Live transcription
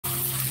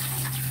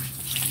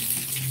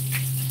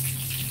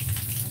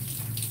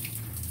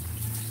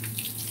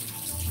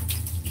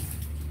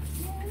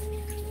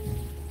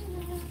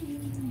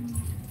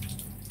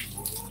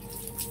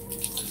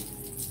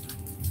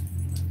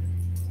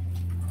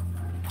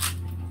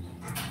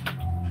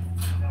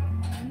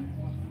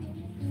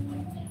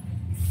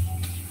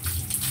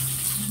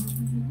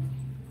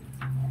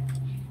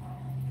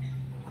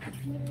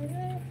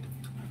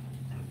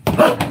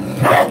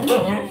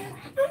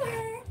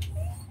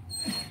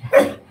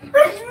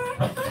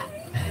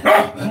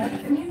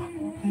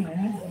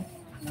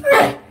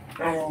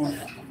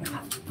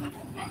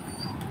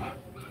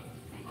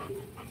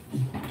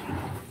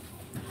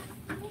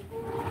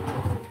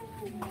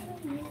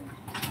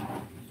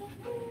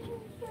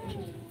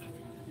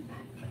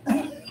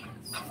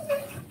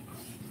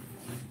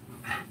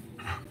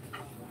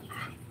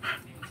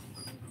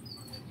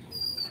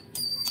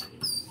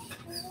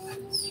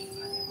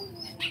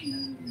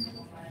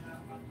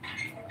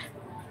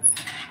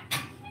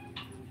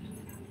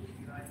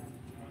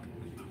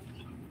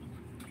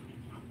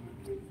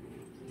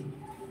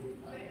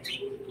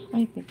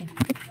Ay, teka.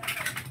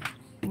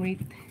 Wait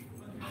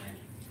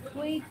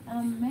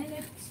a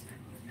minute.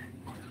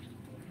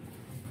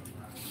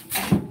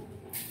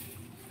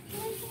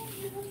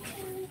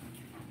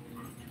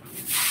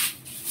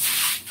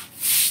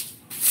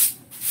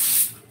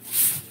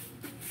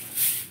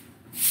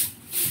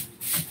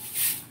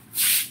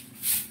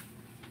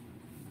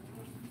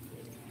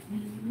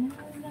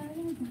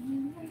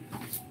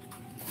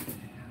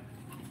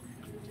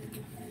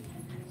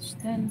 It's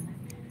done.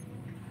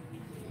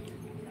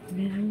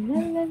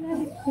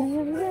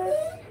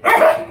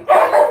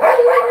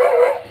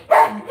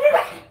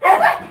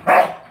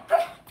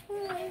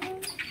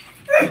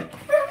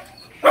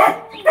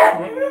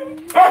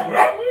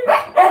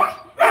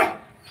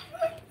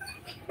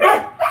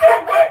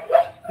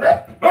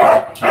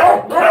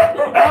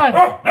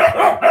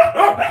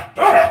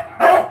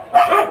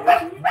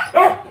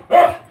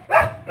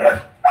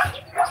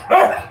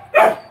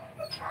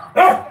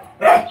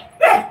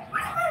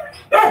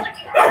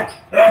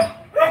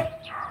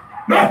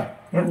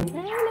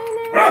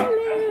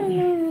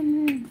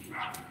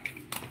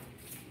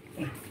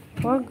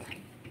 Wag.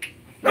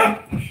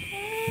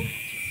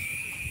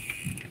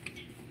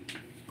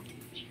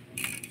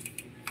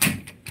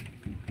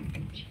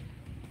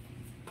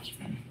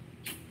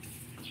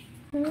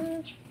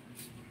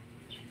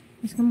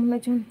 Mas ka muna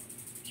dyan.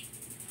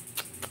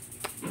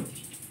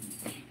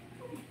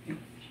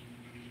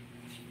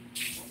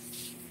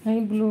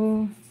 Hi,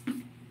 Blue.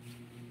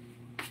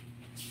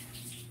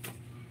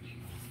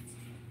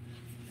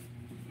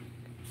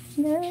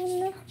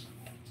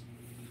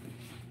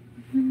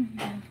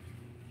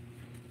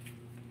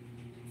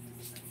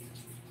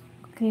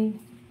 Okay,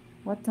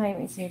 what time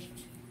is it?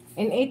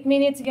 In 8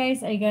 minutes,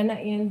 guys, I gonna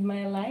end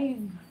my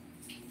live.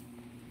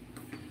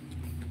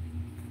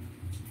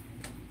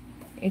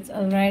 It's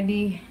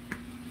already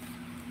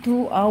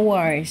 2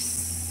 hours.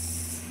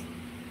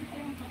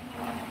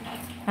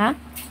 Huh?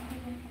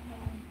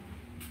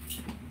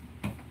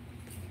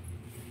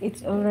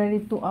 It's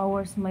already 2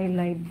 hours my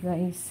live,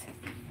 guys.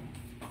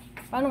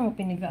 Paano mo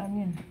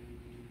pinigaan yan?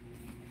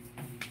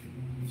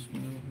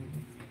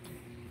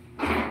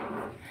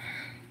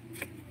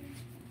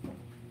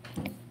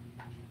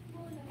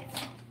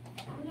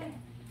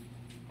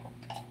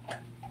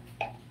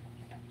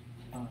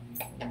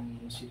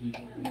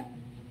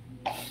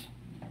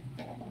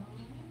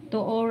 Two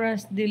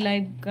oras di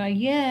live ka.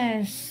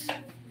 Yes.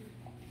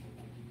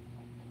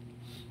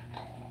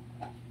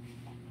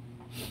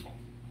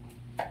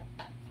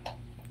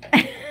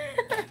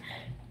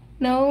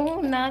 No,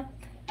 not.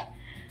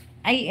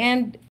 I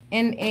end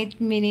in 8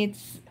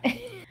 minutes.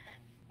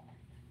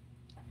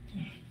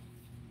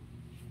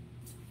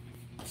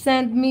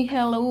 Send me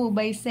hello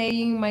by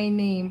saying my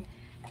name.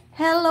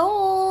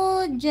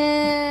 Hello,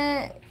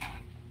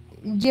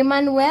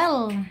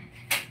 Manuel.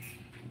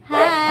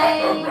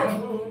 Hi.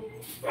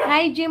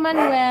 Hi,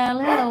 Manuel.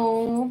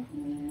 Hello.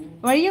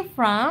 Where are you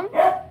from?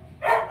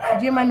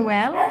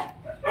 Manuel?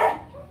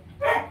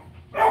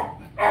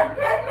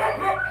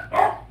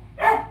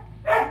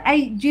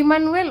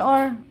 Manuel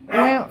or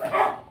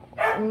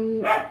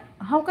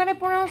how can I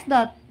pronounce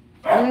that?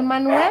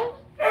 Manuel?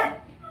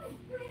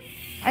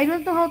 I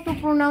don't know how to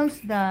pronounce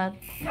that.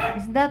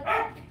 Is that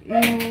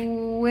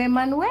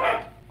Manuel?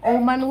 O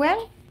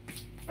Manuel?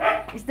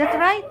 Is that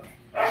right?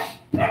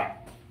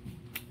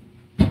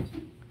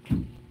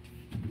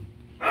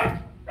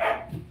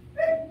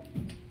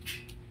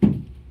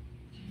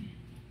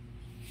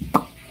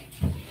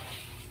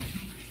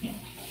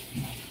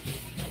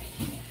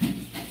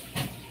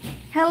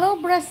 Hello,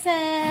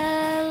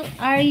 Brazil.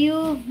 Are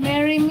you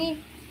marry me?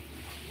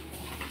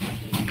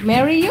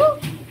 Marry you?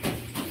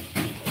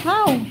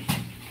 How?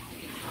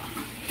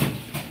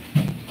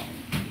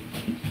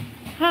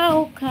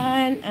 How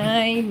can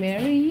I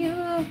marry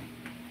you?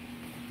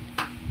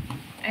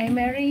 I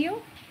marry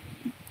you?